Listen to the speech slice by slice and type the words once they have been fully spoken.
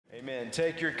Amen.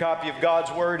 Take your copy of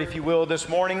God's Word, if you will, this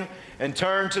morning and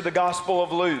turn to the Gospel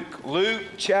of Luke. Luke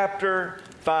chapter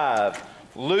 5.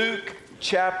 Luke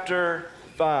chapter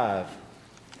 5.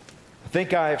 I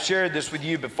think I have shared this with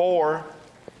you before,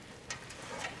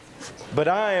 but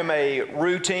I am a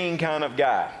routine kind of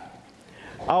guy.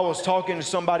 I was talking to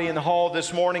somebody in the hall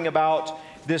this morning about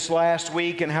this last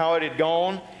week and how it had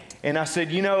gone, and I said,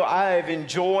 I have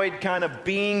enjoyed kind of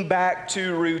being back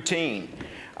to routine.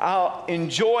 I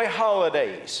enjoy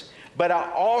holidays, but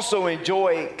I also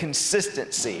enjoy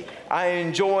consistency. I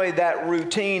enjoy that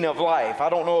routine of life. I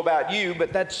don't know about you,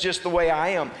 but that's just the way I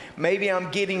am. Maybe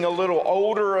I'm getting a little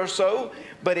older or so,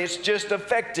 but it's just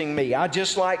affecting me. I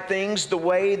just like things the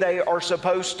way they are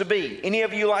supposed to be. Any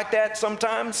of you like that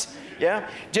sometimes? Yeah?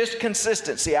 Just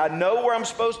consistency. I know where I'm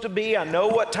supposed to be. I know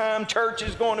what time church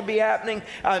is going to be happening.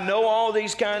 I know all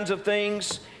these kinds of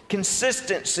things.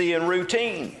 Consistency and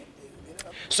routine.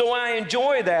 So I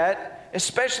enjoy that,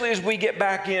 especially as we get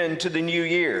back into the new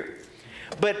year.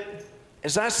 But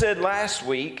as I said last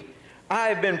week, I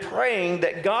have been praying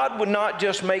that God would not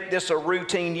just make this a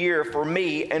routine year for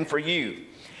me and for you.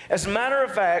 As a matter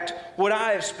of fact, what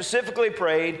I have specifically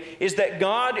prayed is that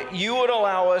God, you would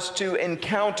allow us to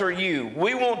encounter you.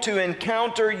 We want to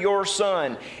encounter your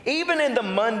Son, even in the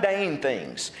mundane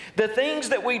things, the things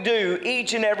that we do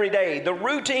each and every day, the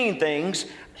routine things.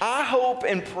 I hope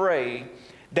and pray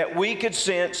that we could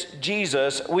sense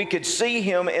Jesus, we could see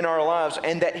Him in our lives,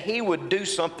 and that He would do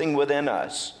something within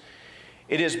us.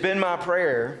 It has been my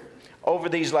prayer over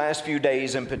these last few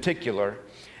days in particular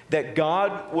that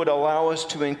God would allow us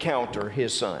to encounter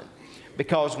His Son.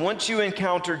 Because once you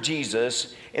encounter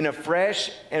Jesus in a fresh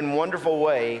and wonderful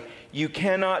way, you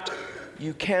cannot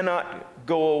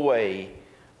go away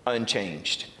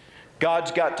unchanged.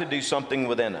 God's got to do something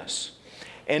within us.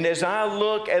 And as I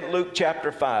look at Luke chapter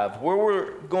 5, where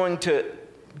we're going to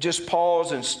just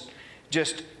pause and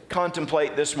just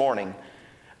contemplate this morning,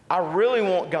 I really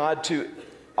want God to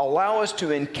allow us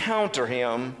to encounter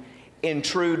Him in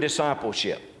true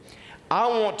discipleship. I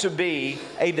want to be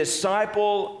a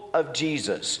disciple of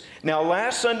Jesus. Now,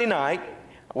 last Sunday night,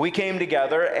 we came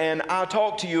together and I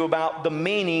talked to you about the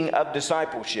meaning of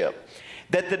discipleship.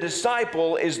 That the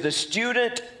disciple is the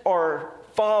student or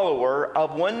follower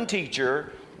of one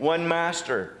teacher, one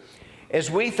master.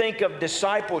 As we think of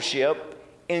discipleship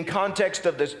in context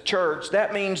of the church,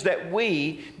 that means that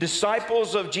we,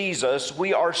 disciples of Jesus,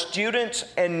 we are students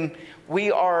and we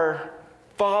are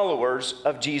followers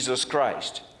of Jesus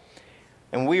Christ.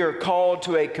 And we are called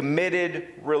to a committed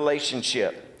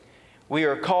relationship. We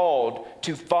are called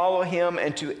to follow Him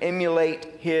and to emulate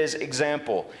His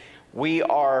example. We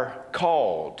are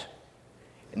called.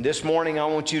 And this morning I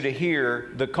want you to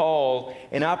hear the call,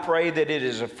 and I pray that it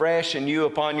is afresh and new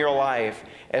upon your life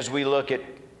as we look at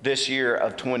this year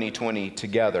of 2020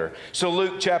 together. So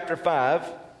Luke chapter 5,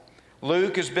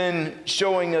 Luke has been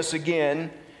showing us again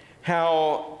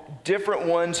how different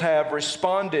ones have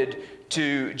responded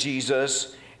to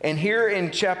Jesus. And here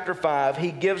in chapter 5,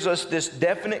 he gives us this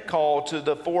definite call to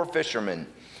the four fishermen.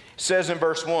 It says in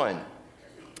verse 1,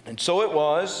 "And so it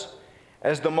was,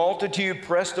 as the multitude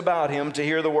pressed about him to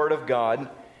hear the word of God,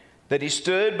 that he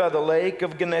stood by the lake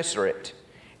of Gennesaret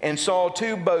and saw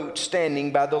two boats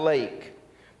standing by the lake.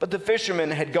 But the fishermen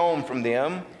had gone from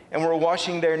them and were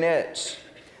washing their nets.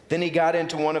 Then he got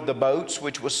into one of the boats,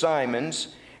 which was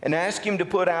Simon's, and asked him to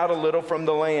put out a little from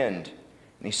the land.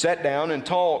 And he sat down and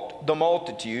taught the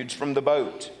multitudes from the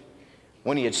boat.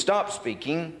 When he had stopped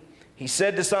speaking, he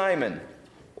said to Simon,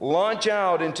 'Launch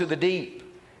out into the deep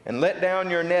and let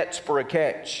down your nets for a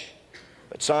catch.'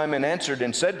 But Simon answered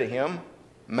and said to him,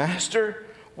 'Master,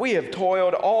 we have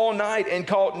toiled all night and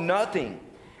caught nothing.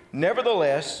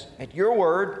 Nevertheless, at your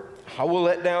word, I will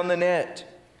let down the net.'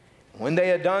 When they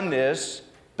had done this,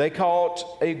 they caught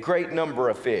a great number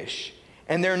of fish,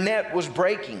 and their net was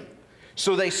breaking.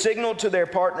 So they signaled to their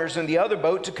partners in the other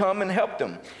boat to come and help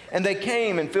them. And they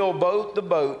came and filled both the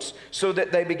boats so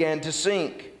that they began to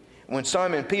sink. When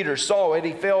Simon Peter saw it,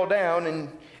 he fell down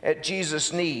and at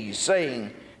Jesus' knees,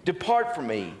 saying, 'Depart from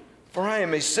me, for I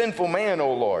am a sinful man,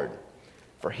 O Lord.'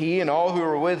 For he and all who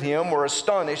were with him were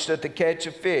astonished at the catch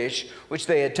of fish which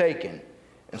they had taken.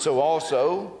 And so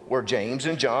also were James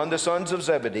and John, the sons of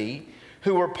Zebedee,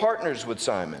 who were partners with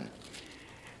Simon.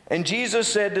 And Jesus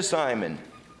said to Simon,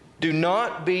 'Do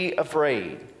not be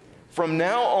afraid. From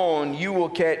now on you will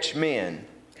catch men.'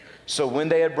 So when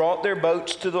they had brought their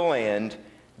boats to the land,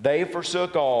 they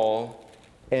forsook all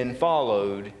and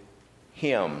followed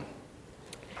him."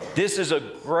 This is a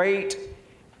great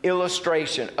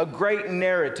illustration, a great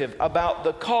narrative about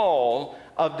the call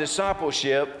of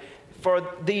discipleship for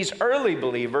these early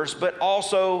believers, but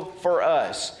also for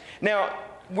us. Now,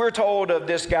 we're told of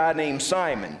this guy named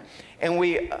Simon, and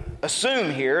we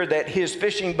assume here that his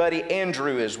fishing buddy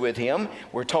Andrew is with him.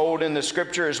 We're told in the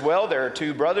scripture as well there are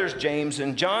two brothers, James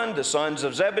and John, the sons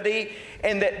of Zebedee,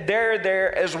 and that they're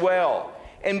there as well.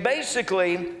 And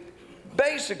basically,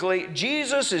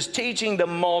 Jesus is teaching the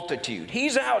multitude.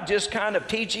 He's out just kind of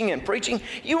teaching and preaching.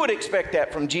 You would expect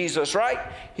that from Jesus, right?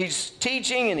 He's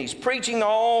teaching and he's preaching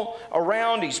all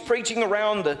around. He's preaching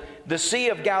around the Sea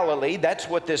of Galilee. That's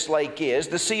what this lake is,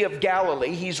 the Sea of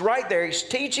Galilee. He's right there. He's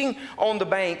teaching on the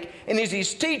bank. And as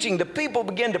he's teaching, the people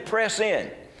begin to press in.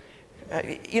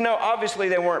 Obviously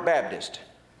they weren't Baptist.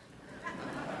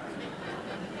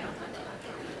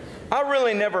 I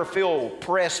really never feel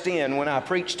pressed in when I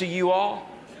preach to you all.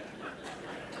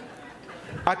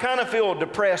 I kind of feel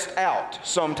depressed out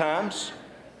sometimes,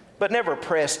 but never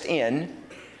pressed in.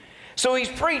 So he's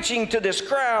preaching to this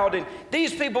crowd, and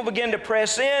these people begin to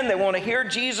press in. They want to hear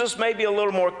Jesus maybe a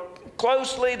little more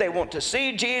closely. They want to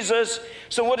see Jesus.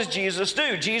 So what does Jesus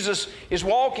do? Jesus is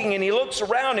walking, and he looks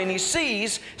around, and he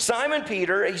sees Simon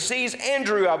Peter. He sees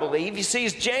Andrew, I believe. He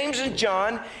sees James and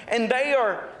John, and they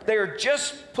are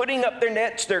just putting up their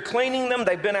nets. They're cleaning them.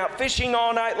 They've been out fishing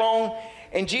all night long.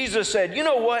 And Jesus said, you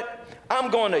know what?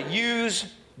 I'm going to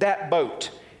use that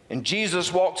boat. And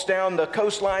Jesus walks down the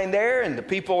coastline there, and the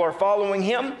people are following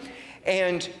him.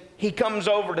 And he comes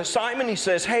over to Simon. He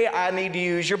says, hey, I need to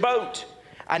use your boat.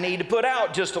 I need to put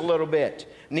out just a little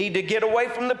bit. Need to get away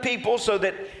from the people so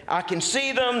that I can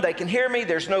see them. They can hear me.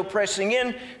 There's no pressing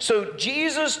in. So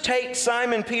Jesus takes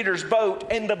Simon Peter's boat,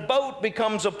 and the boat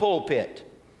becomes a pulpit.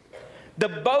 The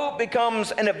boat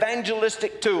becomes an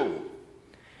evangelistic tool.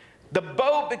 The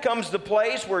boat becomes the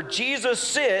place where Jesus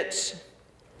sits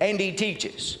and he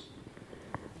teaches.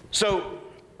 So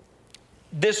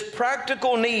this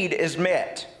practical need is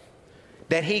met,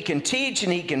 that he can teach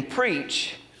and he can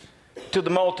preach to the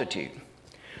multitude.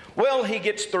 Well, he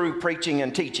gets through preaching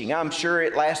and teaching. I'm sure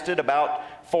it lasted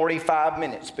about 45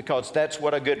 minutes because that's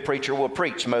what a good preacher will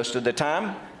preach most of the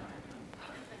time.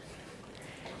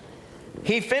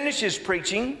 He finishes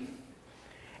preaching,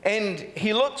 and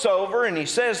he looks over and he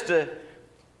says to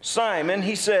Simon,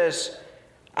 he says,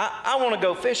 I want to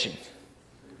go fishing.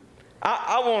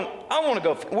 I want to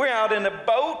go. We're out in a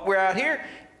boat. We're out here.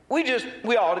 We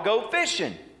ought to go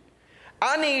fishing.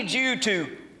 I need you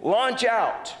to launch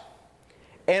out,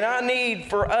 and I need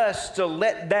for us to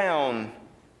let down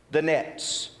the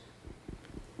nets.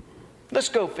 Let's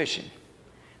go fishing.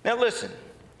 Now listen.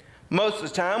 Most of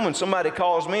the time when somebody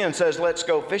calls me and says, let's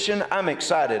go fishing, I'm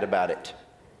excited about it.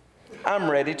 I'm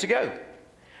ready to go.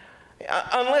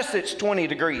 Unless it's 20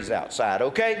 degrees outside,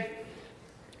 okay?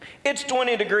 It's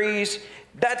 20 degrees.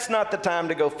 That's not the time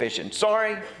to go fishing.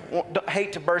 Sorry,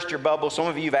 hate to burst your bubble. Some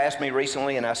of you have asked me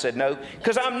recently and I said no,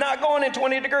 because I'm not going in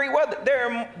 20-degree weather.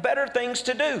 There are better things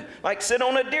to do, like sit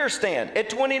on a deer stand at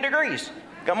 20 degrees.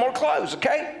 Got more clothes,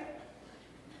 okay?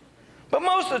 But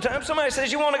most of the time, somebody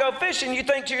says, you want to go fishing, you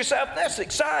think to yourself, that's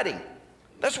exciting.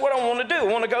 That's what I want to do. I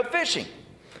want to go fishing.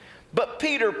 But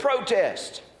Peter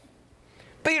protests.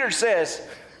 Peter says,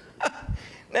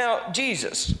 now,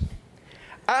 Jesus,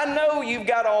 I know you've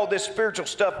got all this spiritual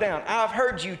stuff down. I've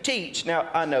heard you teach. Now,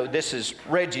 I know this is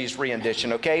Reggie's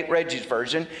rendition, okay? Reggie's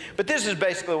version. But this is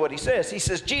basically what he says. He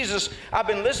says, Jesus, I've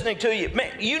been listening to you.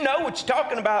 Man, you know what you're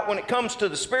talking about when it comes to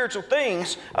the spiritual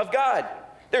things of God.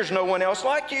 There's no one else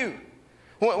like you.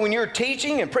 When you're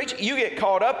teaching and preaching, you get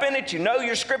caught up in it. You know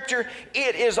your scripture.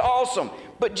 It is awesome.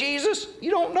 But Jesus,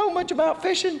 you don't know much about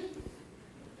fishing.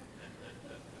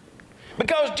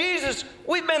 Because Jesus,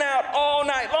 we've been out all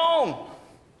night long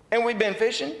and we've been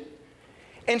fishing.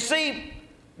 And see,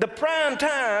 the prime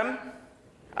time,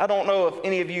 I don't know if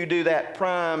any of you do that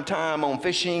prime time on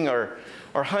fishing or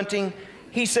hunting.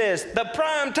 He says, the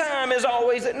prime time is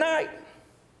always at night.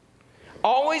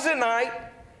 Always at night.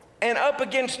 And up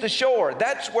against the shore.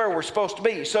 That's where we're supposed to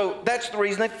be. So that's the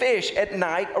reason they fish at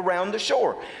night around the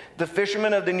shore. The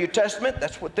fishermen of the New Testament,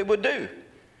 that's what they would do.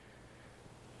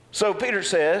 So Peter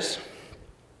says,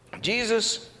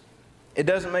 Jesus, it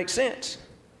doesn't make sense.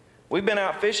 We've been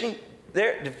out fishing.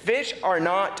 The fish are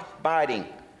not biting.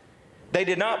 They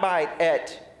did not bite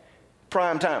at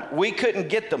prime time. We couldn't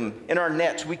get them in our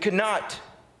nets. We could not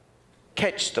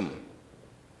catch them.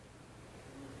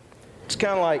 It's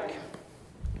kind of like,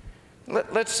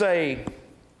 let's say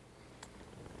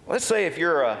if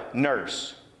you're a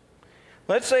nurse.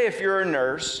 Let's say if you're a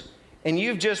nurse and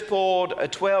you've just pulled a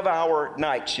 12-hour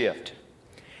night shift.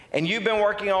 And you've been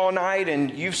working all night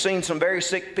and you've seen some very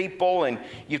sick people and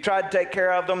you've tried to take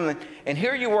care of them. And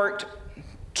here you worked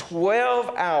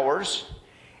 12 hours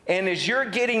And as you're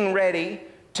getting ready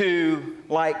to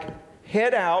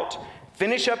head out,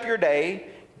 finish up your day,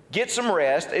 get some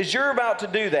rest, as you're about to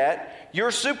do that,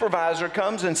 your supervisor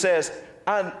comes and says,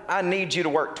 I need you to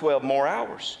work 12 more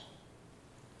hours.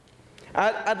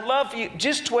 I'd love for you,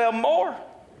 just 12 more.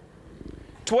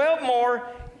 12 more,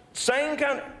 same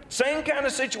kind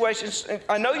of situations.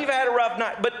 I know you've had a rough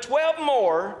night, but 12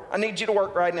 more, I need you to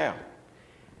work right now.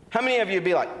 How many of you would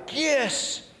be like,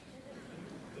 yes?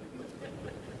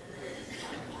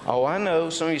 Oh, I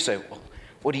know. Some of you say, well,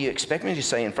 what do you expect me to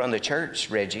say in front of the church,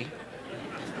 Reggie?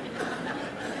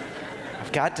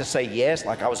 I've got to say yes,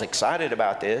 like I was excited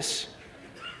about this.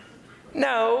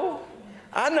 No,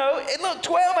 I know. Hey, look,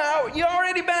 12 hours. You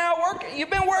already been out working.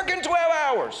 You've been working 12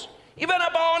 hours. You've been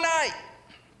up all night.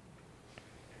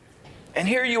 And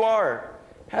here you are,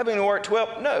 having to work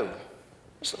 12. No,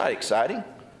 it's not exciting. How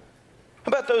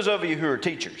about those of you who are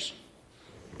teachers?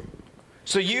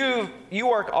 So you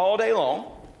work all day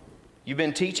long. You've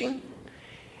been teaching.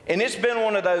 And it's been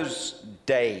one of those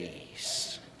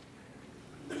days.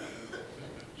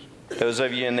 Those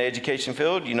of you in the education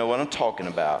field, you know what I'm talking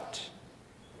about.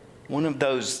 One of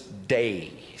those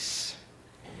days.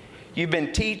 You've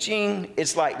been teaching.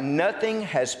 It's like nothing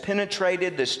has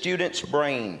penetrated the student's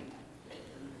brain.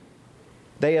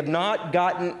 They have not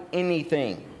gotten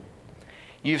anything.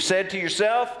 You've said to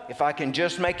yourself, if I can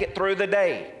just make it through the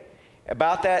day.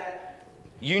 About that,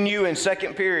 you knew in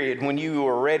second period when you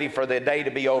were ready for the day to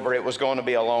be over, it was going to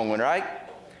be a long one, right?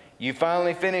 You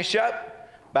finally finish up.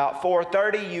 About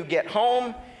 4:30, you get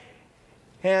home.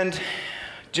 And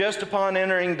just upon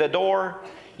entering the door,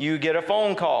 you get a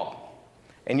phone call.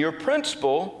 And your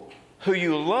principal, who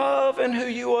you love and who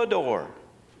you adore,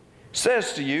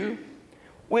 says to you,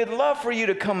 we'd love for you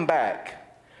to come back.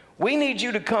 We need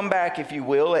you to come back, if you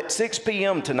will, at 6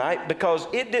 p.m. tonight because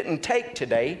it didn't take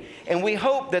today, and we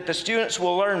hope that the students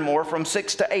will learn more from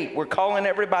 6 to 8. We're calling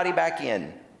everybody back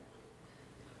in.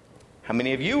 How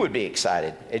many of you would be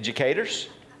excited? Educators?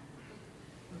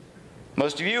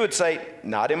 Most of you would say,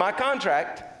 not in my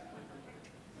contract.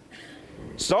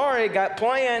 Sorry, got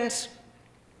plans.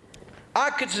 I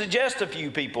could suggest a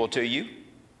few people to you.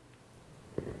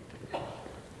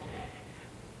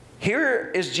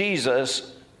 Here is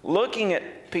Jesus looking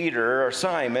at Peter or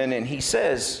Simon, and he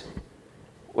says,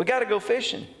 we got to go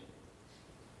fishing.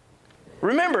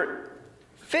 Remember,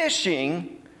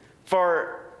 fishing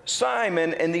for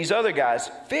Simon and these other guys,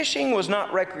 fishing was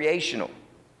not recreational.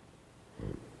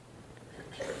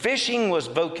 Fishing was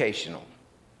vocational.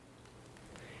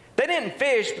 They didn't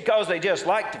fish because they just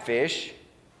liked to fish.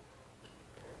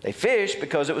 They fished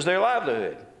because it was their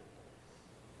livelihood.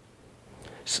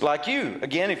 It's like you.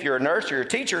 Again, if you're a nurse or a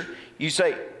teacher, you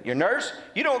say, you're a nurse?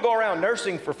 You don't go around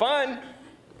nursing for fun.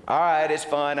 All right, it's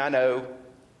fun, I know.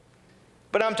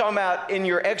 But I'm talking about in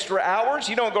your extra hours,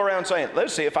 you don't go around saying,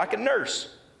 let's see if I can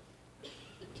nurse.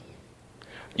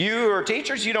 You are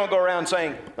teachers, you don't go around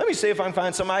saying, let me see if I can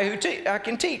find somebody who I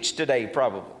can teach today,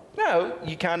 probably. No,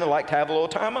 you kind of like to have a little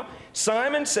time off.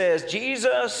 Simon says,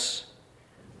 Jesus,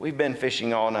 we've been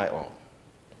fishing all night long.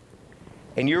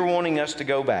 And you're wanting us to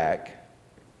go back,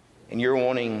 and you're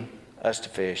wanting us to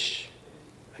fish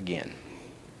again.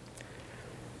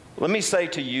 Let me say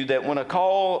to you that when a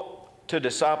call to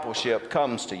discipleship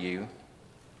comes to you,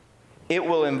 it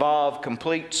will involve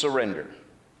complete surrender.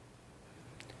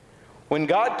 When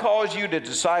God calls you to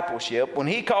discipleship, when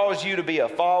He calls you to be a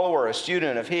follower, a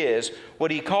student of His,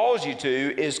 what He calls you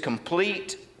to is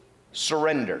complete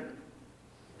surrender.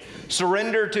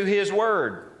 Surrender to His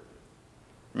Word.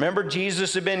 Remember,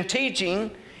 Jesus had been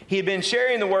teaching. He had been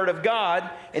sharing the Word of God.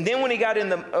 And then when he got in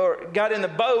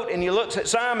the boat and he looks at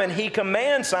Simon, he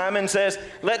commands Simon and says,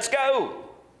 let's go.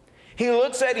 He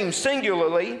looks at him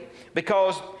singularly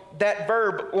because that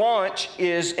verb launch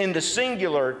is in the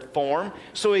singular form.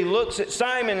 So he looks at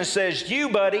Simon and says, you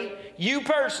buddy, you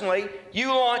personally, you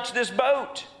launch this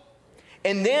boat.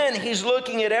 And then he's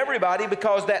looking at everybody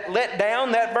because that let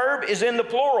down, that verb is in the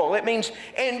plural. It means,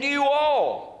 and you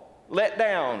all let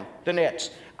down the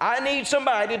nets. I need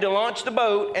somebody to launch the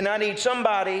boat, and I need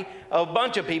somebody, a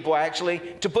bunch of people actually,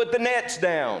 to put the nets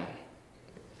down.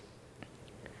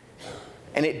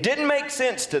 And it didn't make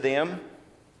sense to them,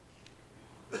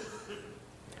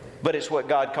 but it's what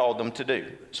God called them to do.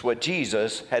 It's what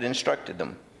Jesus had instructed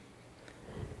them.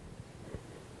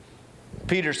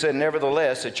 Peter said,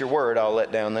 nevertheless, at your word, I'll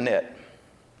let down the net.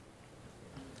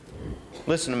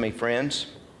 Listen to me, friends.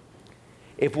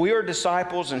 If we are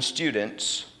disciples and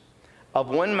students of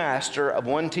one master, of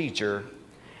one teacher,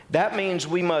 that means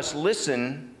we must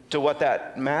listen to what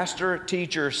that master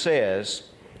teacher says,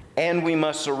 and we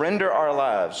must surrender our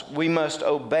lives. We must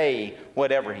obey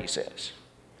whatever he says.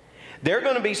 There are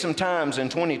going to be some times in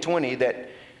 2020 that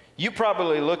you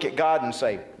probably look at God and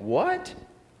say, what?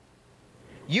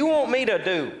 You want me to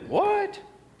do what?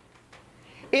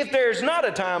 If there's not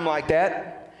a time like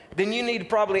that, then you need to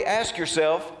probably ask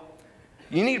yourself,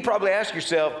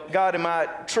 God, am I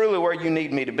truly where you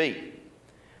need me to be?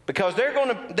 Because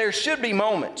there should be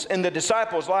moments in the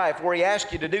disciple's life where he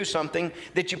asks you to do something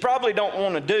that you probably don't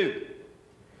want to do.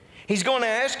 He's going to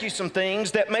ask you some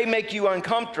things that may make you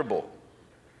uncomfortable.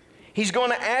 He's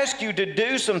going to ask you to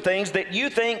do some things that you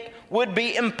think would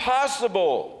be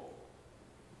impossible.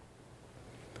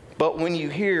 But when you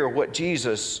hear what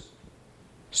Jesus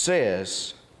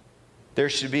says, there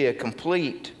should be a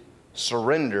complete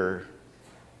surrender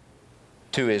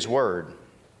to His Word.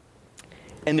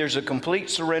 And there's a complete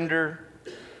surrender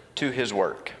to His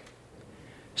work.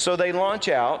 So they launch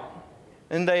out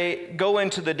and they go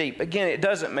into the deep. Again, it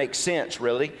doesn't make sense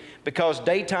really, because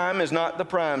daytime is not the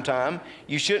prime time.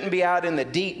 You shouldn't be out in the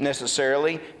deep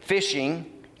necessarily,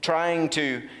 fishing, trying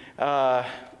to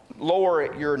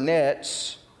lower your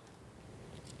nets.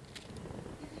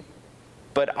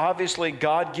 But obviously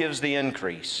God gives the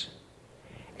increase.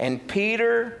 And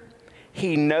Peter,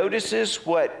 he notices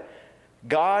what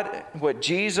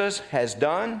Jesus has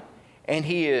done, and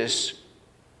he is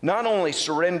not only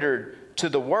surrendered to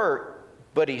the work,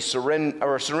 but he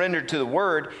surrendered to the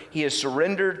Word. He is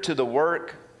surrendered to the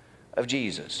work of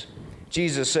Jesus.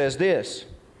 Jesus says this.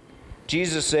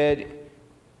 Jesus said,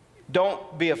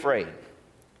 don't be afraid.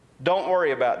 Don't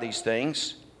worry about these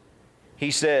things.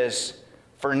 He says,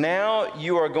 for now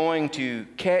you are going to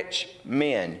catch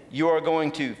men. You are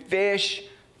going to fish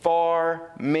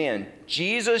for men.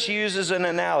 Jesus uses an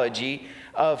analogy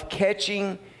of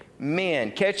catching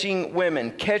men, catching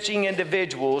women, catching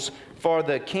individuals for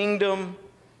the kingdom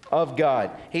of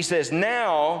God. He says,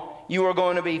 now you are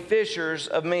going to be fishers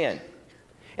of men.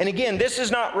 And again, this is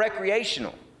not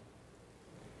recreational.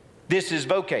 This is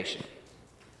vocational.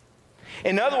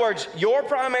 In other words, your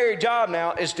primary job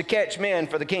now is to catch men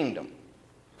for the kingdom.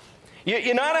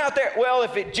 You're not out there, well,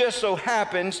 if it just so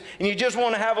happens and you just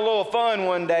want to have a little fun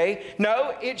one day.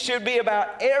 No, it should be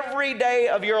about every day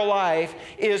of your life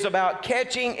is about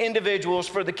catching individuals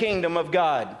for the kingdom of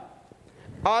God.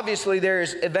 Obviously,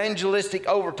 there's evangelistic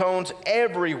overtones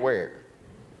everywhere.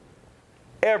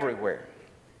 Everywhere.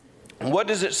 And what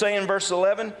does it say in verse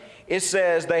 11? It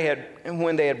says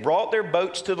when they had brought their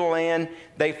boats to the land,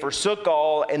 they forsook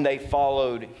all and they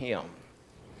followed Him.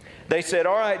 They said,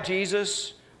 all right,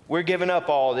 Jesus, we're giving up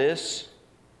all this.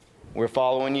 We're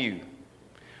following you.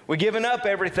 We're giving up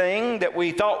everything that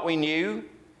we thought we knew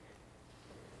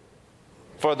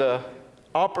for the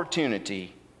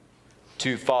opportunity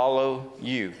to follow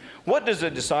you. What does a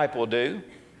disciple do?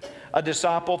 A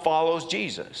disciple follows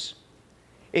Jesus.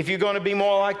 If you're going to be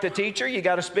more like the teacher, you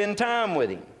got to spend time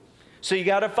with Him. So you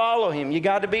got to follow Him. You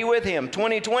got to be with Him.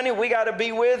 2020, we got to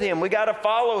be with Him. We got to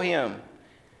follow Him.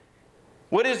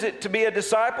 What is it to be a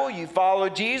disciple? You follow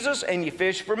Jesus and you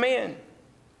fish for men.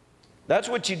 That's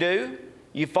what you do.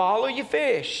 You follow, you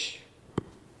fish.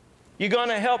 You're going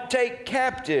to help take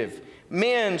captive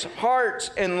men's hearts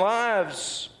and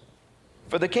lives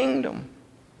for the kingdom.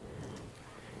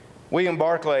 William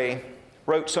Barclay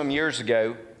wrote some years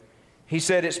ago, he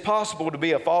said, it's possible to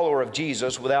be a follower of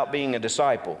Jesus without being a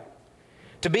disciple.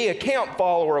 To be a camp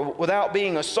follower without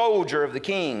being a soldier of the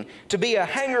King. To be a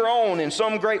hanger-on in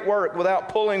some great work without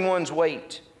pulling one's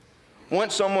weight.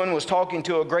 Once someone was talking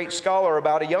to a great scholar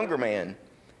about a younger man,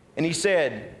 and he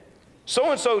said,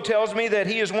 so-and-so tells me that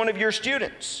he is one of your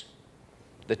students.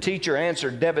 The teacher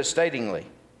answered devastatingly,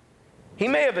 he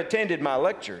may have attended my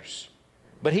lectures,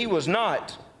 but he was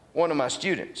not one of my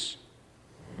students.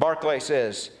 Barclay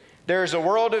says, there is a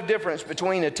world of difference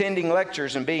between attending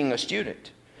lectures and being a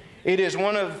student. It is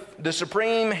one of the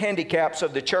supreme handicaps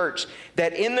of the church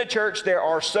that in the church there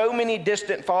are so many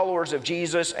distant followers of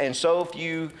Jesus and so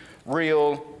few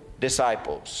real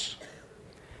disciples.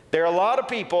 There are a lot of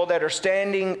people that are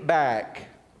standing back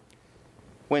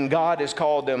when God has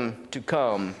called them to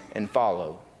come and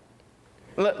follow.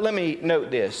 Let me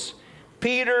note this.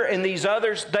 Peter and these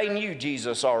others, they knew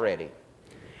Jesus already.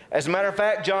 As a matter of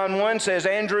fact, John 1 says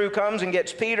Andrew comes and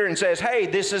gets Peter and says, hey,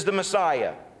 this is the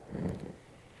Messiah.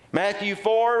 Matthew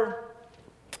 4,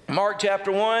 Mark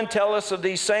chapter 1 tell us of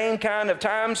these same kind of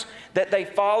times that they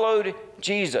followed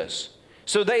Jesus.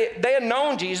 So they had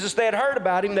known Jesus. They had heard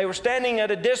about Him. They were standing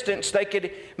at a distance. They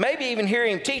could maybe even hear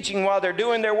Him teaching while they're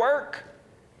doing their work.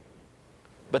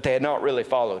 But they had not really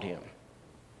followed Him.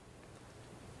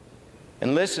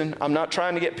 And listen, I'm not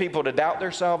trying to get people to doubt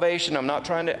their salvation. I'm not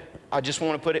trying to I just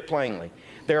want to put it plainly.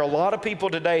 There are a lot of people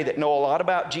today that know a lot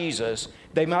about Jesus.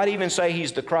 They might even say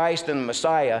He's the Christ and the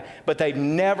Messiah, but they've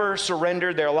never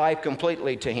surrendered their life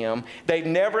completely to Him. They've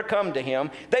never come to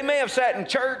Him. They may have sat in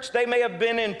church, they may have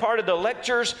been in part of the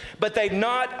lectures, but they've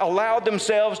not allowed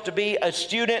themselves to be a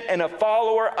student and a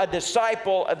follower, a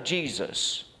disciple of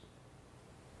Jesus.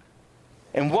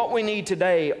 And what we need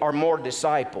today are more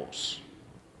disciples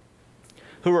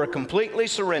who are completely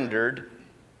surrendered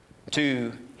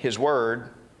to His Word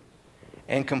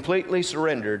and completely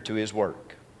surrendered to His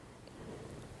work.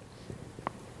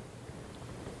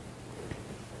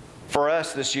 For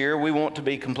us this year, we want to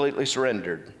be completely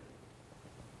surrendered.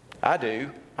 I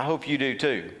do. I hope you do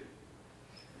too.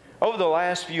 Over the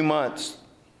last few months,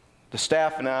 the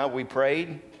staff and I, we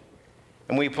prayed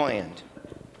and we planned.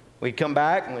 We'd come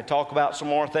back and we'd talk about some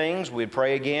more things. We'd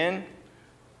pray again,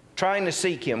 trying to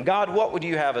seek Him. God, what would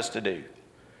you have us to do?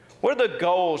 What are the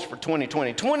goals for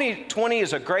 2020? 2020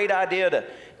 is a great idea to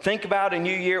think about a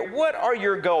new year. What are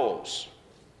your goals?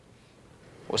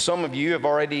 Well, some of you have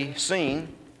already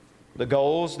seen the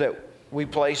goals that we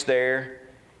placed there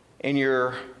in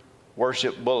your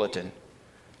worship bulletin.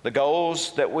 The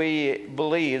goals that we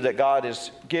believe that God is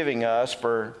giving us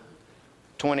for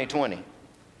 2020.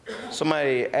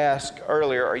 Somebody asked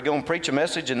earlier, are you going to preach a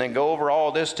message and then go over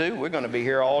all this too? We're going to be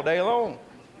here all day long.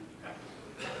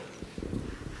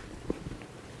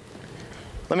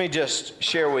 Let me just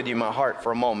share with you my heart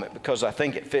for a moment because I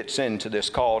think it fits into this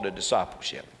call to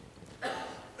discipleship.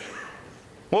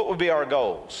 What would be our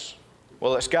goals?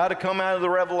 Well, it's got to come out of the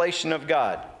revelation of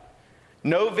God.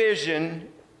 No vision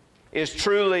is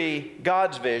truly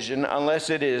God's vision unless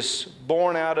it is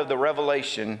born out of the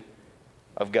revelation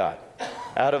of God,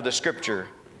 out of the Scripture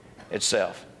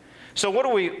itself. So what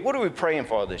are we praying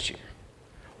for this year?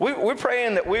 We're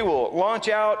praying that we will launch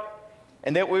out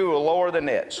and that we will lower the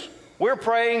nets. We're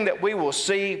praying that we will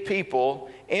see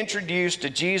people introduced to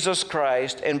Jesus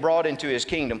Christ and brought into His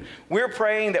kingdom. We're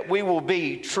praying that we will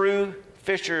be true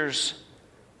fishers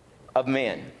of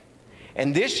men.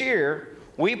 And this year,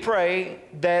 we pray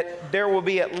that there will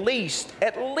be at least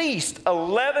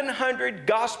 1,100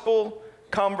 gospel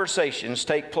conversations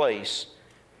take place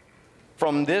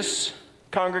from this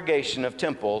congregation of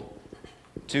Temple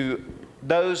to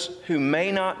those who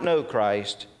may not know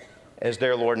Christ as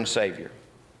their Lord and Savior.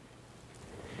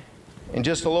 In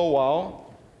just a little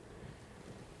while,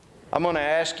 I'm going to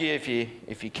ask you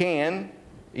if you can,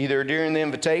 either during the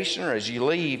invitation or as you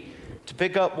leave, to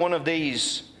pick up one of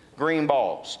these green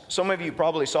balls. Some of you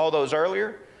probably saw those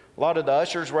earlier. A lot of the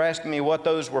ushers were asking me what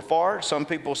those were for. Some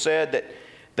people said that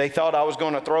they thought I was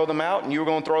going to throw them out and you were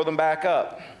going to throw them back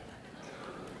up.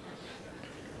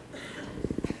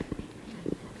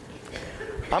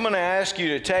 I'm going to ask you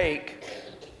to take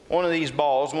one of these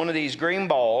balls, one of these green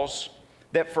balls,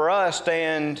 that for us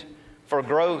stand for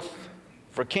growth,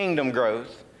 for kingdom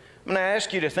growth. I'm going to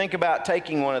ask you to think about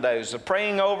taking one of those, of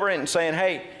praying over it and saying,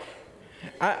 hey,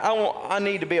 I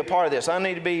need to be a part of this. I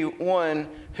need to be one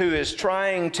who is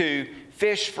trying to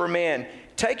fish for men.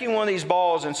 Taking one of these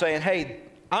balls and saying, hey,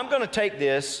 I'm going to take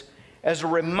this as a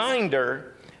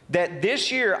reminder that this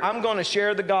year I'm going to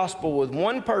share the gospel with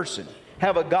one person,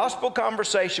 have a gospel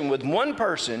conversation with one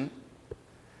person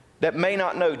that may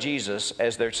not know Jesus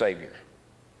as their Savior.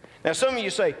 Now, some of you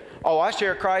say, oh, I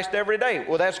share Christ every day.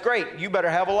 Well, that's great. You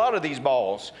better have a lot of these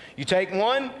balls. You take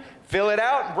one, fill it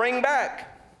out, and bring back.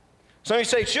 Some of you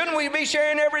say, shouldn't we be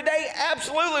sharing every day?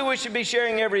 Absolutely, we should be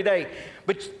sharing every day.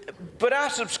 But I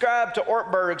subscribe to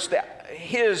Ortberg's,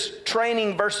 his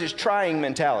training versus trying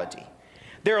mentality.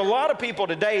 There are a lot of people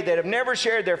today that have never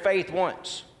shared their faith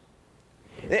once.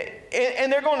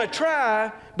 And they're going to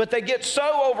try, but they get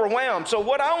so overwhelmed. So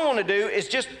what I want to do is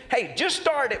just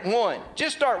start at one.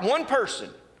 Just start one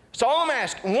person. That's all I'm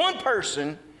asking. One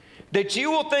person that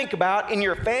you will think about in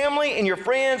your family, in your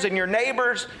friends, in your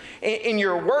neighbors, in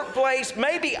your workplace,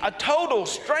 maybe a total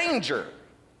stranger.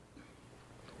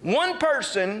 One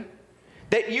person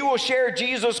that you will share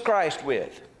Jesus Christ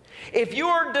with. If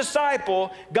you're a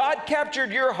disciple, God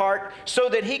captured your heart so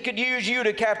that He could use you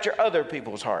to capture other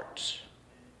people's hearts.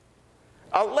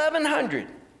 1,100.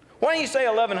 Why do you say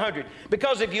 1,100?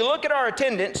 Because if you look at our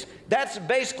attendance, that's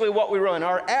basically what we run.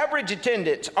 Our average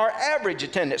attendance.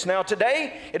 Now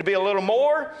today, it'll be a little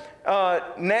more.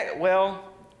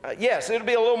 Yes, it'll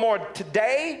be a little more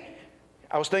today.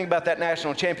 I was thinking about that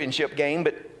national championship game,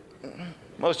 but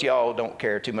most of y'all don't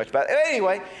care too much about it.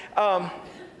 Anyway, a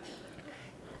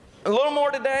little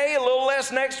more today, a little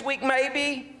less next week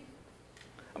maybe.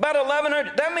 About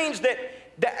 1,100. That means that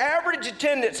the average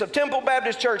attendance of Temple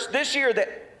Baptist Church this year,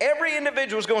 that every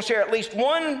individual is going to share at least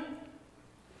one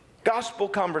gospel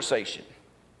conversation.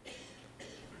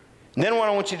 And then what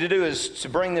I want you to do is to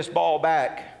bring this ball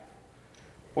back.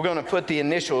 We're going to put the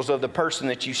initials of the person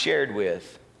that you shared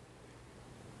with.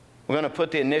 We're going to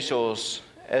put the initials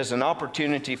as an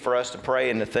opportunity for us to pray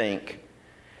and to think.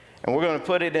 And we're going to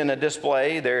put it in a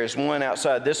display. There's one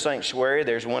outside this sanctuary.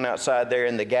 There's one outside there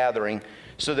in the gathering,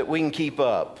 so that we can keep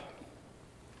up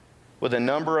with the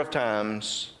number of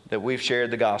times that we've shared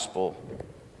the gospel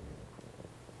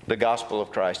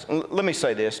of Christ. Let me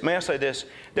say this. May I say this?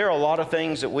 There are a lot of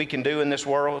things that we can do in this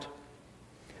world.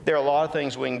 There are a lot of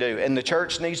things we can do. And the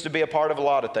church needs to be a part of a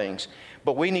lot of things.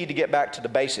 But we need to get back to the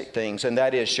basic things, and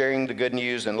that is sharing the good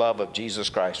news and love of Jesus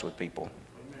Christ with people.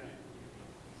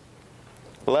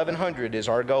 1,100 is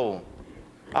our goal.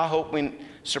 I hope we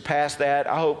surpass that.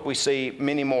 I hope we see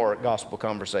many more gospel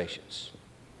conversations.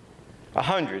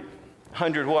 100.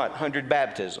 100 what? 100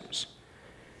 baptisms.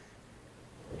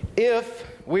 If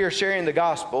we are sharing the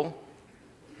gospel,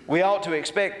 we ought to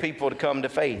expect people to come to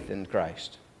faith in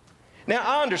Christ. Now,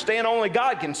 I understand only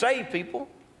God can save people.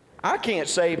 I can't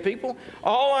save people.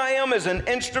 All I am is an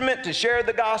instrument to share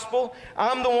the gospel.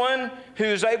 I'm the one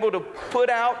who's able to put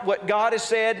out what God has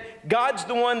said. God's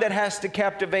the one that has to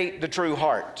captivate the true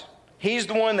heart. He's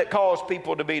the one that calls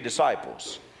people to be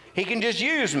disciples. He can just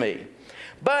use me.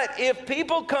 But if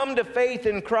people come to faith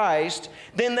in Christ,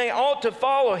 then they ought to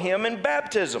follow Him in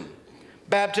baptism.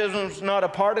 Baptism is not a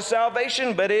part of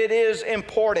salvation, but it is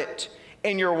important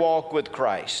in your walk with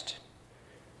Christ.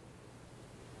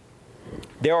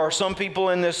 There are some people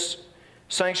in this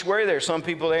sanctuary, there are some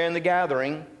people there in the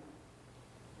gathering.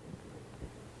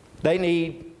 They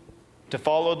need to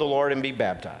follow the Lord and be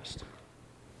baptized.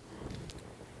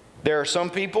 There are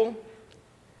some people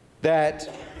that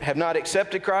have not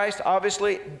accepted Christ.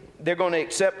 Obviously, they're going to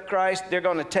accept Christ. They're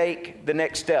going to take the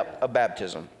next step of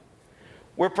baptism.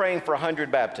 We're praying for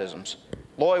 100 baptisms.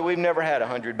 Lloyd, we've never had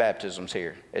 100 baptisms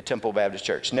here at Temple Baptist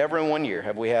Church. Never in 1 year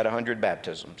have we had 100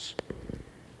 baptisms.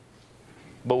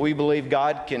 But we believe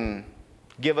God can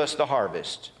give us the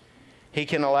harvest. He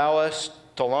can allow us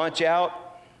to launch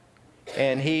out,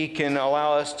 and He can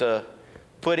allow us to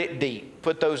put it deep,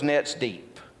 put those nets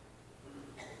deep,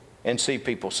 and see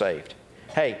people saved.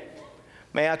 Hey,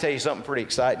 may I tell you something pretty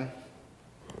exciting?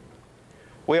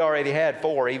 We already had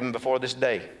 4 even before this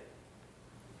day.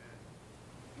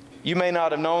 You may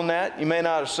not have known that. You may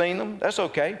not have seen them. That's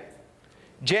okay.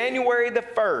 January the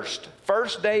 1st,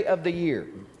 first day of the year,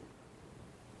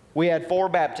 we had 4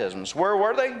 baptisms. Where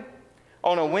were they?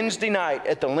 On a Wednesday night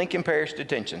at the Lincoln Parish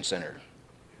Detention Center.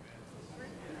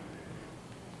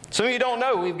 Some of you don't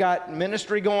know, we've got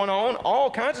ministry going on all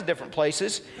kinds of different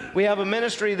places. We have a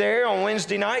ministry there on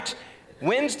Wednesday nights.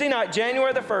 Wednesday night,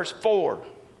 January the 1st, 4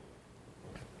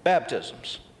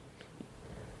 baptisms.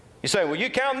 You say, well, you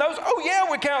counting those? Oh, yeah,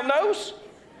 we're counting those.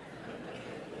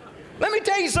 Let me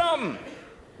tell you something.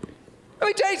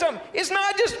 It's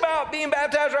not just about being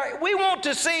baptized, right? We want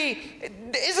to see,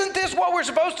 isn't this what we're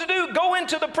supposed to do? Go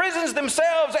into the prisons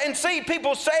themselves and see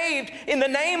people saved in the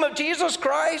name of Jesus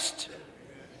Christ.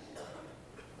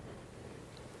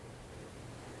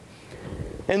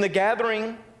 In the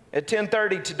gathering at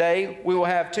 10:30 today, we will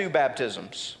have 2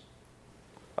 baptisms.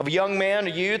 Of a young man,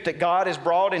 a youth that God has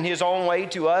brought in His own way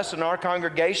to us in our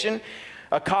congregation.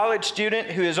 A college student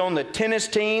who is on the tennis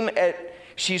team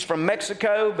she's from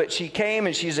Mexico, but she came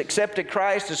and she's accepted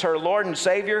Christ as her Lord and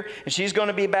Savior, and she's going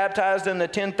to be baptized in the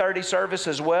 10:30 service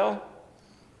as well.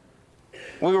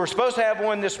 We were supposed to have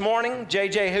one this morning,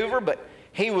 J.J. Hoover, but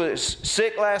he was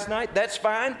sick last night. That's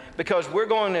fine, because we're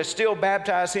going to still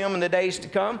baptize him in the days to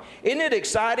come. Isn't it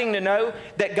exciting to know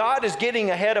that God is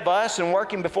getting ahead of us and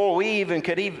working before we even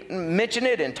could even mention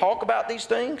it and talk about these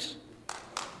things?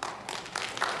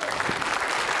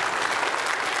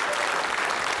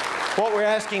 What we're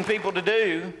asking people to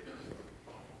do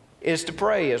is to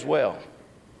pray as well.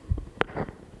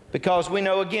 Because we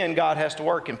know, again, God has to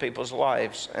work in people's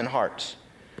lives and hearts.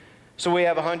 So we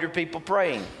have 100 people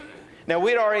praying. Now,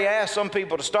 we'd already asked some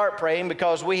people to start praying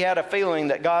because we had a feeling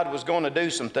that God was going to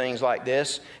do some things like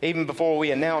this even before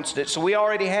we announced it. So we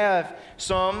already have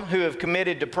some who have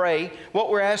committed to pray. What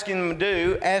we're asking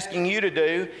you to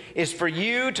do, is for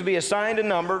you to be assigned a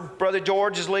number. Brother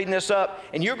George is leading this up,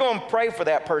 and you're going to pray for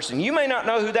that person. You may not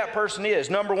know who that person is.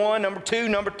 Number 1, number 2,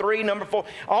 number 3, number 4,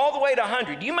 all the way to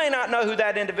 100. You may not know who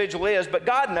that individual is, but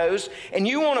God knows, and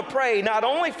you want to pray not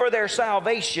only for their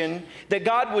salvation, that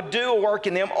God would do a work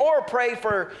in them, or pray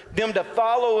for them to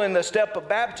follow in the step of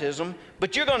baptism,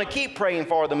 but you're going to keep praying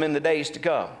for them in the days to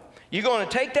come. You're going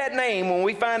to take that name. When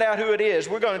we find out who it is,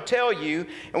 we're going to tell you,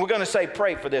 and we're going to say,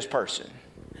 pray for this person.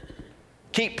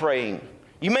 Keep praying.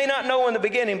 You may not know in the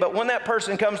beginning, but when that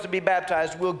person comes to be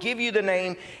baptized, we'll give you the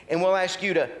name, and we'll ask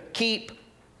you to keep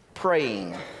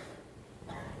praying.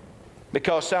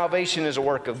 Because salvation is a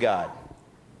work of God.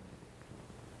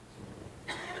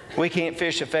 We can't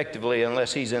fish effectively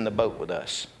unless He's in the boat with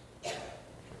us.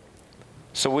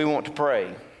 So we want to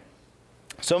pray.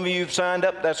 Some of you have signed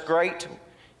up, that's great.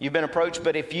 You've been approached,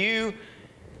 but if you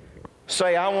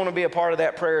say, I want to be a part of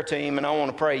that prayer team and I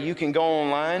want to pray, you can go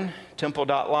online,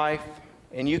 temple.life,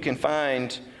 and you can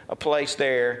find a place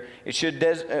there. It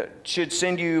should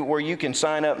send you where you can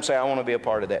sign up and say, I want to be a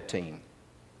part of that team.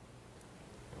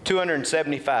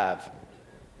 275.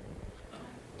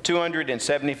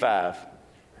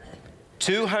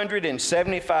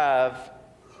 275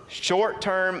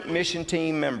 short-term mission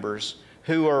team members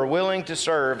who are willing to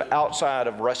serve outside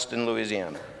of Ruston,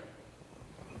 Louisiana.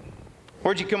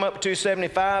 Where'd you come up with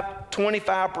 275?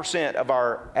 25% of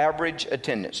our average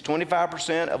attendance.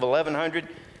 25% of 1,100.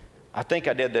 I think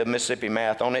I did the Mississippi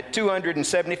math on it.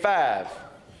 275.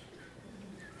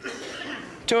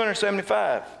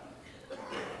 275.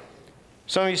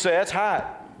 Some of you say, that's high.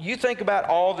 You think about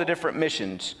all the different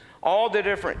missions, all the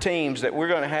different teams that we're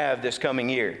going to have this coming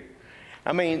year.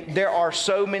 I mean, there are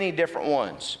so many different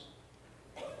ones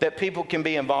that people can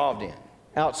be involved in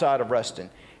outside of Ruston.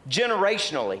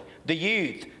 Generationally, the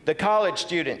youth, the college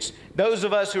students, those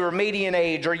of us who are median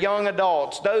age or young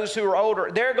adults, those who are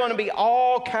older, there are going to be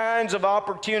all kinds of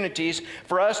opportunities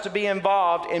for us to be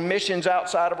involved in missions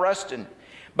outside of Ruston.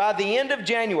 By the end of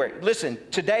January, listen,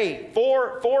 today,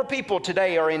 four people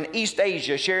today are in East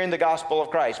Asia sharing the gospel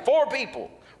of Christ. 4 people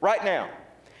right now.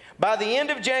 By the end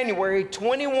of January,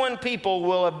 21 people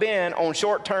will have been on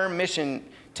short-term mission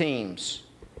teams.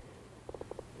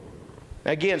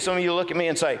 Again, some of you look at me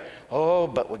and say, oh,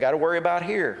 but we got to worry about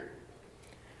here.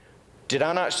 Did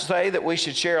I not say that we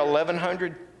should share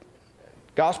 1,100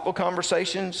 gospel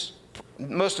conversations?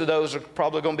 Most of those are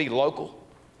probably going to be local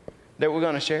that we're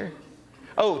going to share.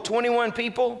 Oh, 21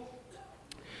 people?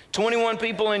 21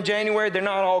 people in January, they're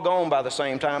not all gone by the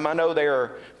same time. I know they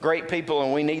are great people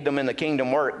and we need them in the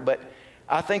kingdom work, but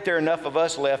I think there are enough of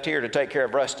us left here to take care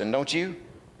of Ruston, don't you?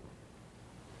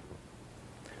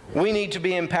 We need to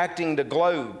be impacting the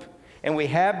globe, and we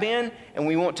have been, and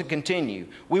we want to continue.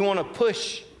 We want to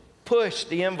push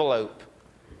the envelope,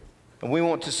 and we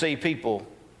want to see people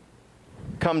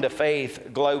come to faith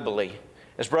globally.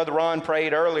 As Brother Ron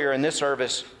prayed earlier in this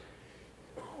service,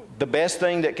 the best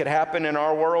thing that could happen in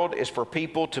our world is for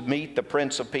people to meet the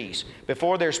Prince of Peace.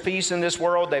 Before there's peace in this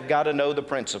world, they've got to know the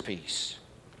Prince of Peace.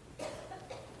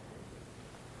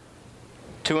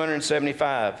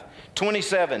 275.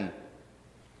 27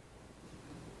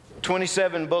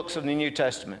 books of the New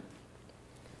Testament.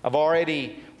 We've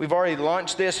already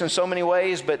launched this in so many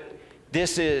ways, but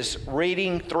this is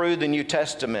reading through the New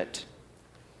Testament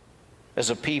as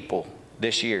a people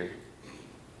this year.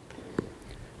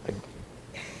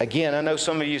 Again, I know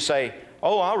some of you say,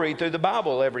 oh, I'll read through the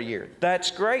Bible every year. That's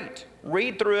great.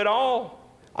 Read through it all.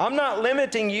 I'm not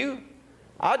limiting you.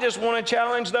 I just want to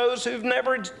challenge those who've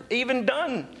never even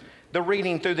done the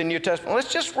reading through the New Testament.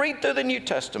 Let's just read through the New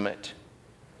Testament.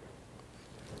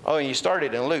 Oh, and you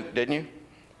started in Luke, didn't you?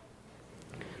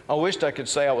 I wished I could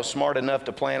say I was smart enough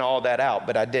to plan all that out,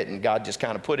 but I didn't. God just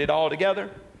kind of put it all together.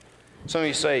 Some of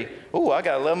you say, oh, I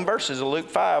got 11 verses of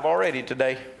Luke 5 already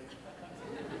today.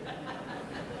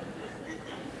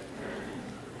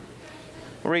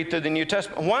 Read through the New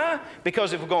Testament. Why?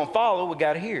 Because if we're going to follow, we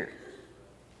got to hear.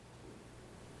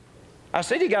 I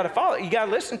said you got to follow. You got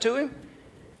to listen to Him.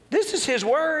 This is His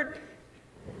Word.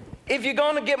 If you're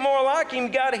going to get more like Him,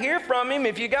 you got to hear from Him.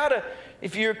 If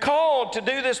you're called to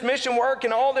do this mission work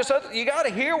and all this other, you got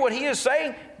to hear what He is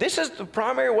saying. This is the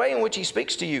primary way in which He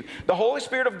speaks to you. The Holy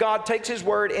Spirit of God takes His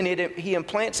Word and He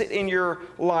implants it in your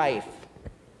life.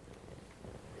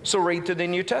 So read through the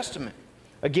New Testament.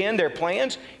 Again, their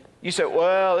plans. You say,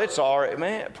 well, it's all right,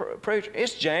 man. Preacher,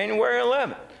 it's January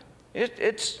 11th.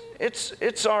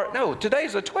 It's our, no,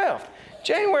 today's the 12th.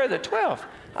 January the 12th.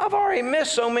 I've already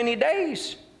missed so many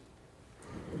days.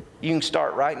 You can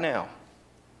start right now.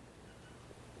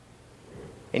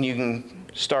 And you can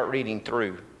start reading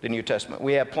through the New Testament.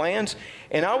 We have plans,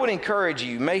 and I would encourage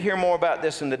you may hear more about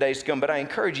this in the days to come, but I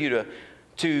encourage you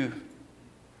to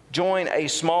join a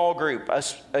small group,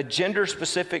 a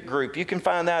gender-specific group. You can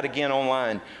find that again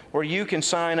online, where you can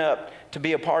sign up to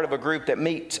be a part of a group that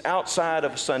meets outside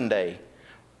of Sunday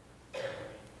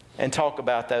and talk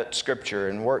about that scripture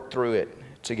and work through it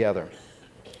together.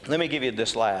 Let me give you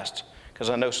this last, because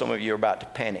I know some of you are about to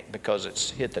panic because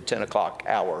it's hit the 10 o'clock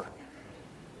hour.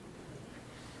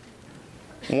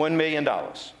 $1 million.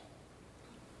 $1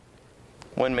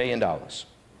 million.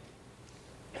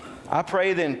 I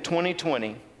pray that in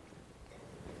 2020,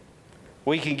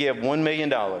 we can give $1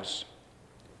 million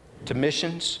to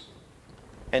missions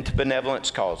and to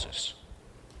benevolence causes.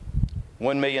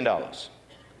 $1 million.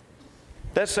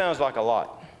 That sounds like a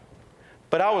lot.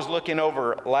 But I was looking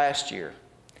over last year.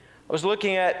 I was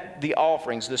looking at the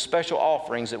offerings, the special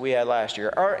offerings that we had last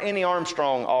year. Our Annie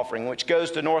Armstrong offering, which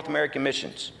goes to North American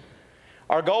missions.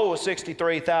 Our goal was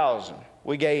 $63,000.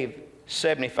 We gave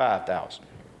 $75,000.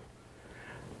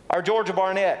 Our Georgia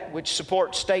Barnett, which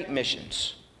supports state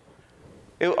missions.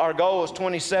 Our goal was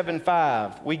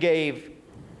 $27,500. We gave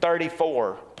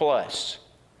 $34,000 plus.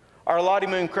 Our Lottie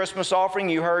Moon Christmas offering,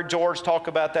 you heard George talk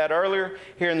about that earlier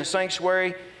here in the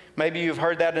sanctuary. Maybe you've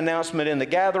heard that announcement in the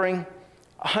gathering.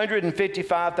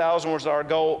 $155,000 was our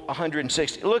goal,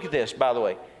 $160,000. Look at this, by the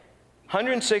way.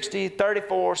 $160,000, $34,000,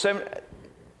 $70,000.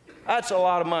 That's a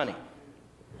lot of money.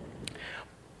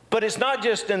 But it's not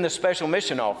just in the special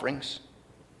mission offerings.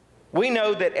 We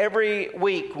know that every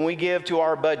week when we give to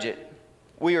our budget,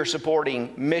 we are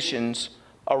supporting missions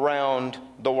around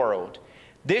the world.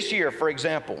 This year, for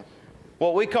example,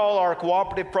 what we call our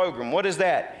cooperative program, what is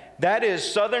that? That is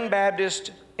Southern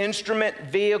Baptist Instrument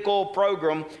Vehicle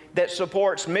Program that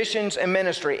supports missions and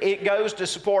ministry. It goes to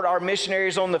support our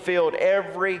missionaries on the field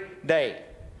every day.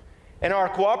 And our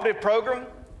cooperative program,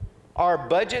 our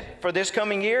budget for this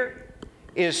coming year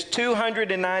is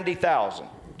 $290,000.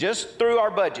 Just through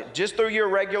our budget, just through your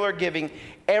regular giving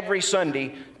every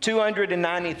Sunday,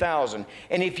 $290,000.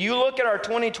 And if you look at our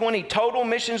 2020 total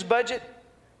missions budget,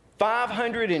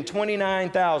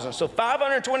 $529,000. So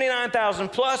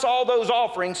 $529,000 plus all those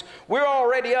offerings, we're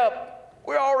already up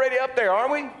there,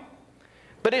 aren't we?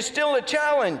 But it's still a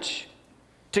challenge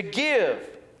to give.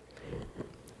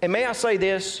 And may I say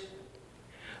this?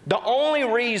 The only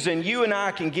reason you and I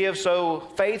can give so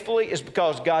faithfully is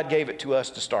because God gave it to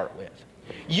us to start with.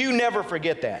 You never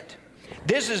forget that.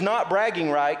 This is not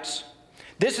bragging rights.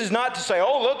 This is not to say,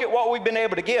 oh, look at what we've been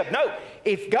able to give. No,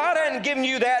 if God hadn't given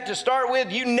you that to start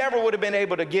with, you never would have been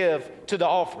able to give to the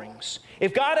offerings.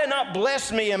 If God had not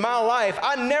blessed me in my life,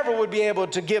 I never would be able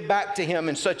to give back to Him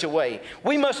in such a way.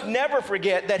 We must never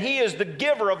forget that He is the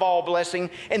giver of all blessing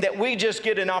and that we just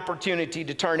get an opportunity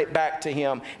to turn it back to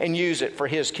Him and use it for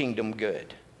His kingdom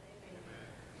good.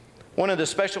 One of the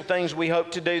special things we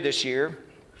hope to do this year,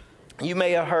 you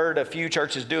may have heard a few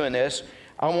churches doing this.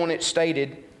 I want it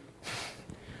stated.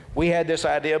 We had this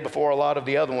idea before a lot of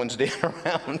the other ones did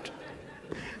around.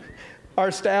 Our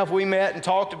staff, we met and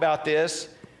talked about this,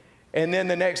 and then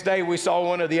the next day we saw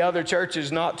one of the other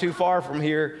churches not too far from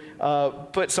here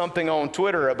put something on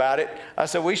Twitter about it. I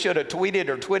said we should have tweeted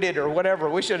or twitted or whatever.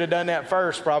 We should have done that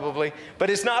first probably. But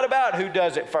it's not about who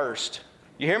does it first.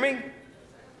 You hear me?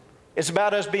 It's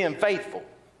about us being faithful.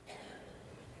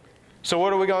 So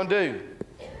what are we going to do?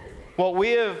 What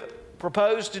we have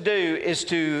proposed to do is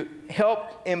to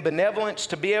help in benevolence,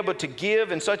 to be able to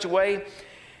give in such a way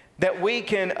that we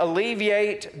can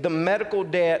alleviate the medical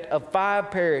debt of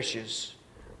 5 parishes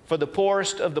for the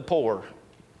poorest of the poor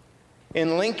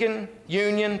in Lincoln,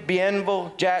 Union,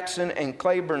 Bienville, Jackson, and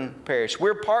Claiborne Parish.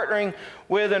 We're partnering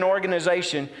with an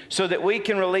organization so that we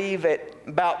can relieve at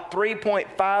about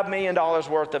 $3.5 million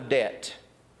worth of debt.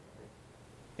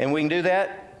 And we can do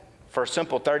that for a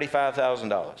simple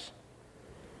 $35,000.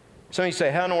 Some of you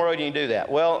say, how in the world do you do that?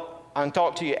 Well, I can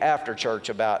talk to you after church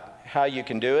about how you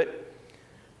can do it.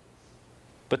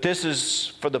 But this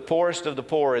is for the poorest of the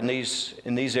poor in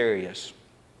these areas.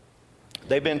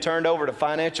 They've been turned over to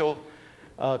financial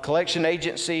collection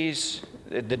agencies.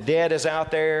 The debt is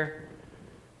out there.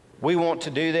 We want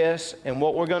to do this. And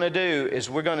what we're going to do is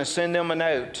we're going to send them a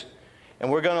note.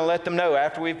 And we're going to let them know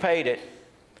after we've paid it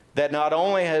that not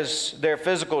only has their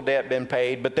physical debt been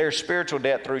paid, but their spiritual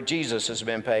debt through Jesus has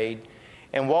been paid.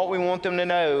 And what we want them to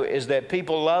know is that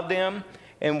people love them,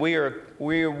 and we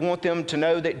want them to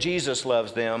know that Jesus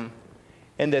loves them,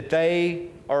 and that they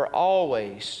are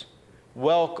always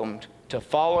welcomed to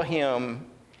follow Him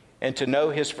and to know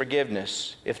His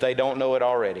forgiveness if they don't know it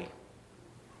already.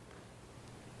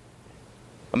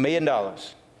 $1 million.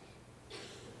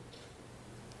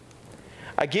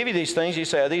 I give you these things, you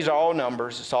say, oh, these are all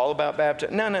numbers. It's all about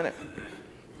baptism. No.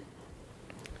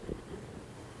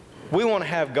 We want to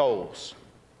have goals.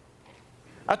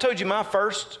 I told you my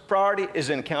first priority is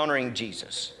encountering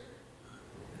Jesus.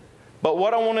 But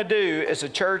what I want to do as a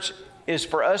church is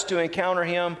for us to encounter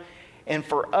Him and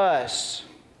for us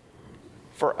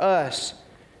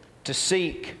to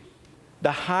seek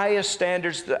the highest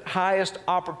standards, the highest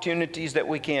opportunities that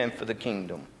we can for the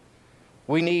kingdom.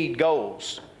 We need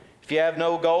goals. If you have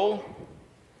no goal,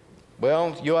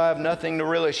 well, you'll have nothing to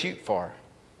really shoot for.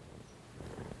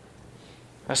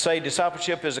 I say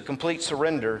discipleship is a complete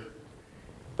surrender,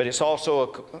 but it's also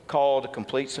called a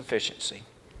complete sufficiency.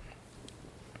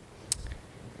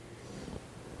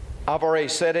 I've already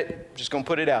said it, just going to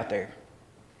put it out there.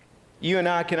 You and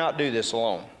I cannot do this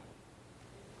alone.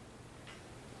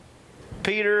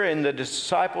 Peter and the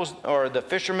disciples, or the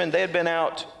fishermen, they had been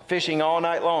out fishing all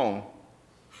night long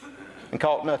and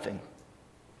caught nothing.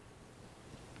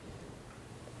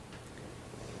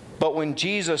 But when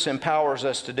Jesus empowers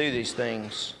us to do these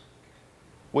things,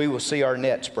 we will see our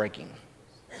nets breaking.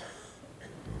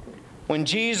 When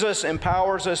Jesus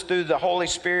empowers us through the Holy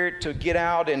Spirit to get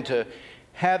out and to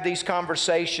have these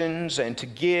conversations and to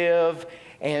give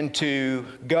and to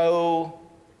go,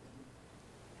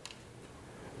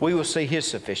 we will see His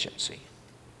sufficiency.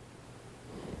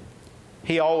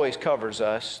 He always covers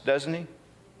us, doesn't He?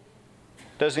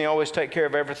 Doesn't He always take care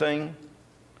of everything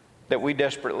that we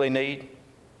desperately need?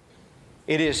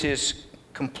 It is His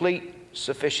complete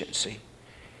sufficiency,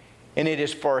 and it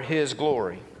is for His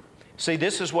glory. See,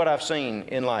 this is what I've seen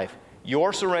in life.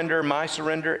 Your surrender, my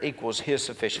surrender, equals His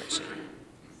sufficiency.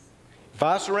 If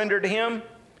I surrender to Him,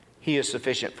 He is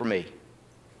sufficient for me.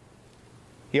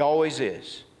 He always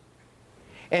is.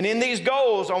 And in these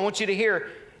goals, I want you to hear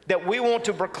that we want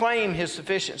to proclaim His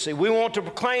sufficiency. We want to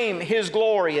proclaim His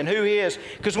glory and who He is.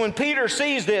 Because when Peter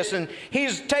sees this and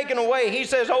he's taken away, he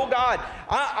says, oh God,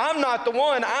 I'm not the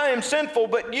one. I am sinful,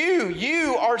 but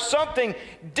you are something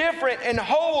different and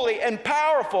holy and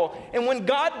powerful. And when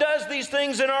God does these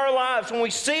things in our lives, when we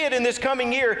see it in this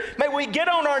coming year, may we get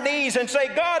on our knees and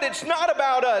say, God, it's not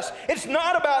about us. It's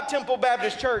not about Temple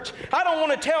Baptist Church. I don't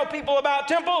want to tell people about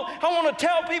Temple. I want to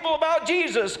tell people about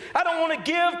Jesus. I don't want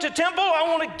to give to Temple. I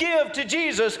want to give to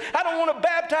Jesus. I don't want to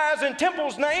baptize in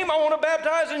Temple's name. I want to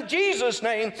baptize in Jesus'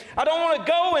 name. I don't want to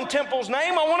go in Temple's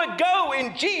name. I want to go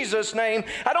in Jesus' name.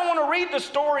 I don't want to read the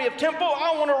story of Temple.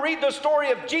 I want to read the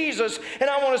story of Jesus. And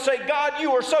I want to say, God,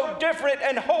 you are so different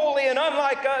and holy and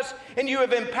unlike us, and you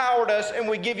have empowered us, and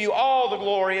we give you all the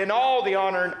glory and all the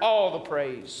honor and all the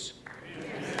praise.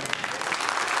 Amen.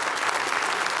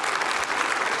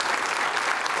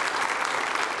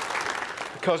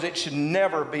 Because it should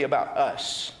never be about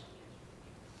us.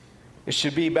 It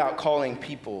should be about calling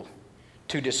people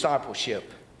to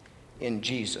discipleship in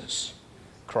Jesus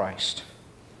Christ.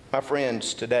 My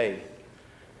friends, today,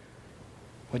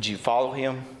 would you follow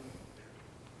Him?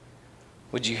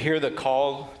 Would you hear the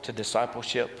call to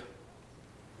discipleship?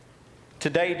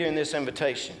 Today, during this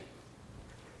invitation,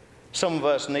 some of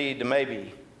us need to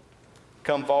maybe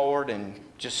come forward and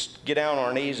just get down on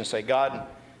our knees and say, God,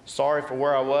 sorry for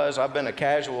where I was. I've been a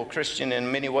casual Christian in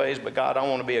many ways, but God, I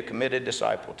want to be a committed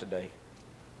disciple today.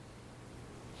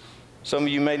 Some of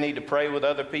you may need to pray with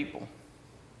other people.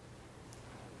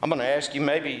 I'm going to ask you,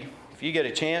 maybe if you get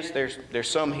a chance, there's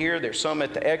some here, there's some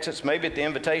at the exits, maybe at the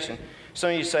invitation.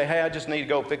 Some of you say, hey, I just need to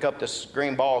go pick up this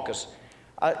green ball because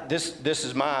this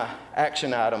is my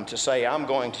action item to say I'm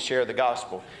going to share the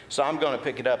gospel. So I'm going to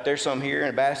pick it up. There's some here in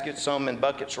a basket, some in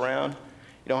buckets around.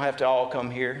 You don't have to all come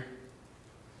here.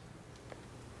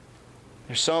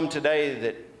 There's some today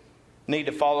that need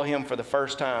to follow Him for the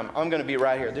first time. I'm going to be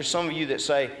right here. There's some of you that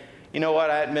say, you know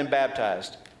what, I hadn't been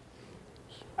baptized.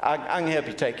 I can help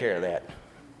you take care of that.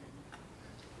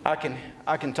 I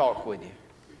can talk with you.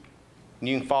 And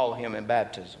you can follow Him in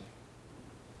baptism.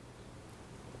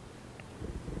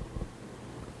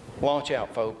 Launch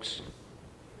out, folks,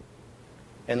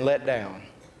 and let down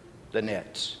the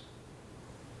nets.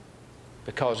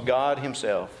 Because God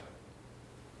Himself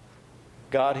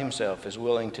is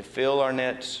willing to fill our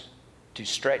nets, to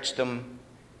stretch them,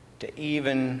 to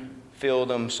even fill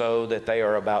them so that they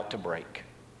are about to break.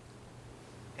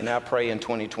 And I pray in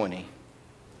 2020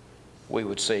 we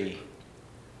would see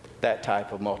that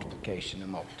type of multiplication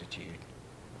and multitude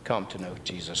come to know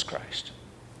Jesus Christ.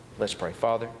 Let's pray.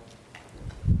 Father,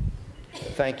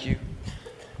 thank you.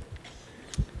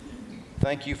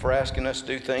 Thank you for asking us to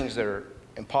do things that are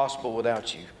impossible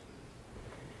without you.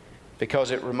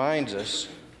 Because it reminds us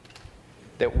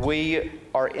that we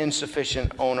are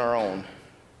insufficient on our own.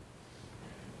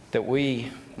 That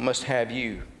we must have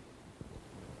you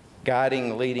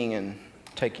guiding, leading, and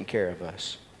taking care of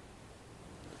us.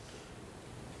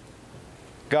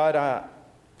 God, I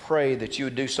pray that you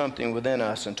would do something within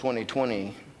us in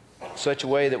 2020 in such a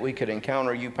way that we could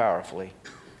encounter you powerfully.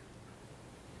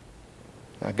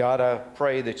 Now, God, I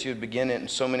pray that you'd begin it in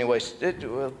so many ways.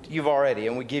 You've already,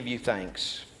 and we give you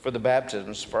thanks for the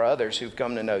baptisms for others who've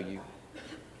come to know you.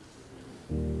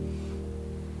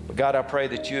 But God, I pray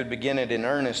that you would begin it in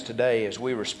earnest today as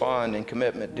we respond in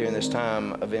commitment during this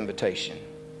time of invitation.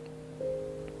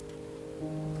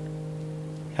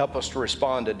 Help us to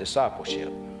respond to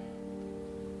discipleship,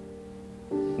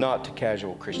 not to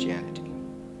casual Christianity.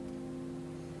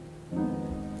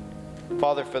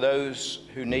 Father, for those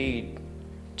who need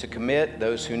to commit,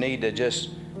 those who need to just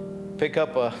pick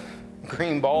up a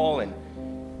green ball and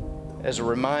as a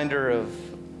reminder of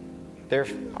their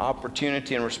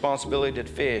opportunity and responsibility to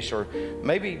fish. Or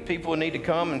maybe people need to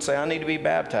come and say, I need to be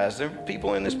baptized. There are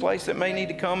people in this place that may need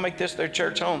to come make this their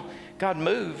church home. God,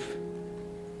 move.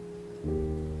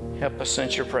 Help us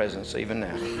sense your presence even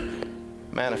now.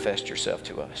 Manifest yourself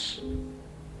to us.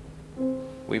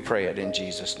 We pray it in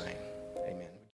Jesus' name.